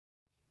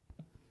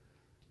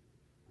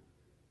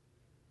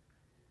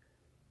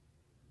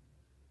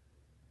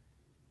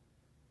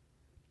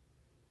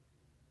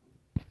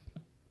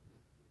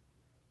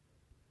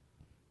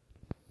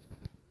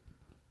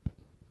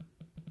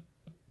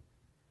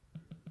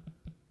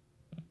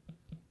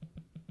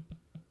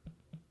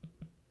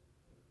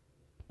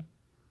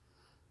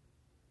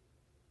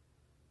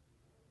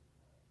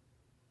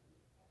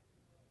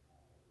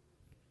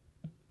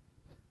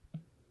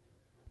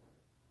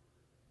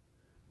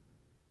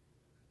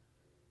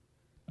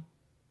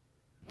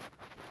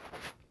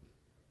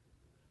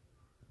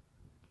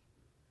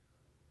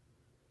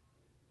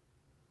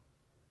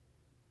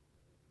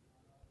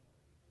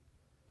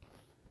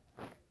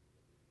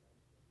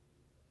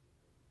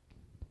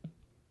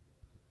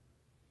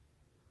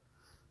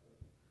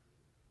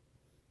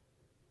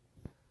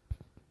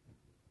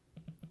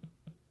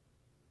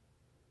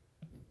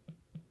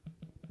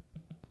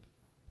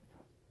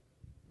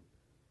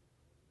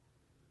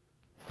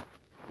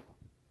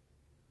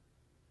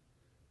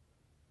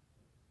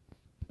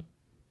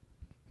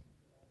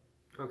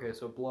Okay,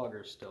 so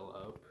Blogger's still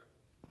up.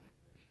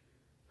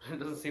 It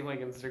doesn't seem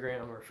like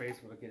Instagram or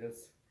Facebook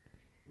is.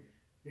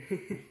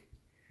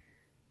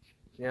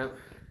 Yep.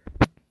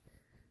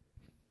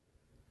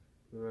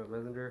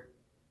 Messenger.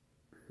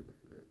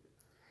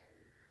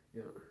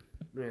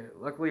 Yeah.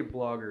 Luckily,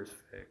 Blogger's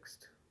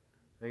fixed.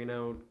 I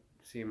know,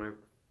 see my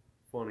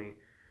funny,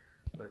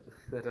 but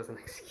that doesn't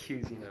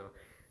excuse,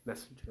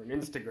 Messenger and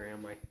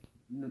Instagram,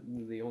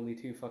 the only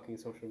two fucking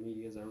social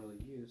medias I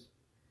really use,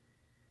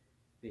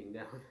 being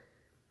down.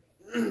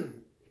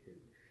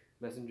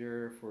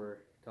 Messenger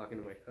for talking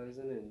to my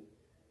cousin,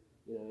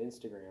 and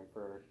Instagram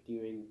for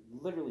doing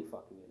literally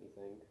fucking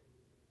anything.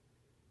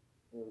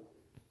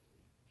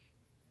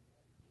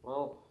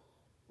 Well,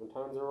 when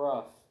times are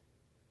rough,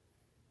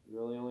 you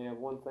really only have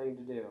one thing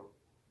to do.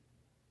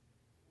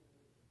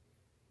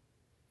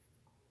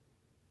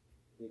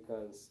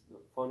 Because the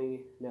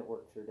funny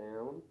networks are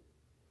down,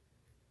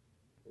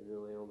 there's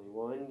really only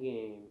one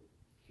game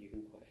you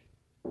can play.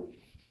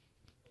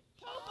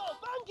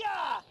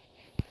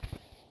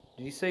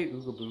 Did you say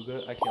Ooga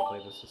Booga? I can't play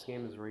this. This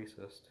game is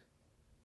racist.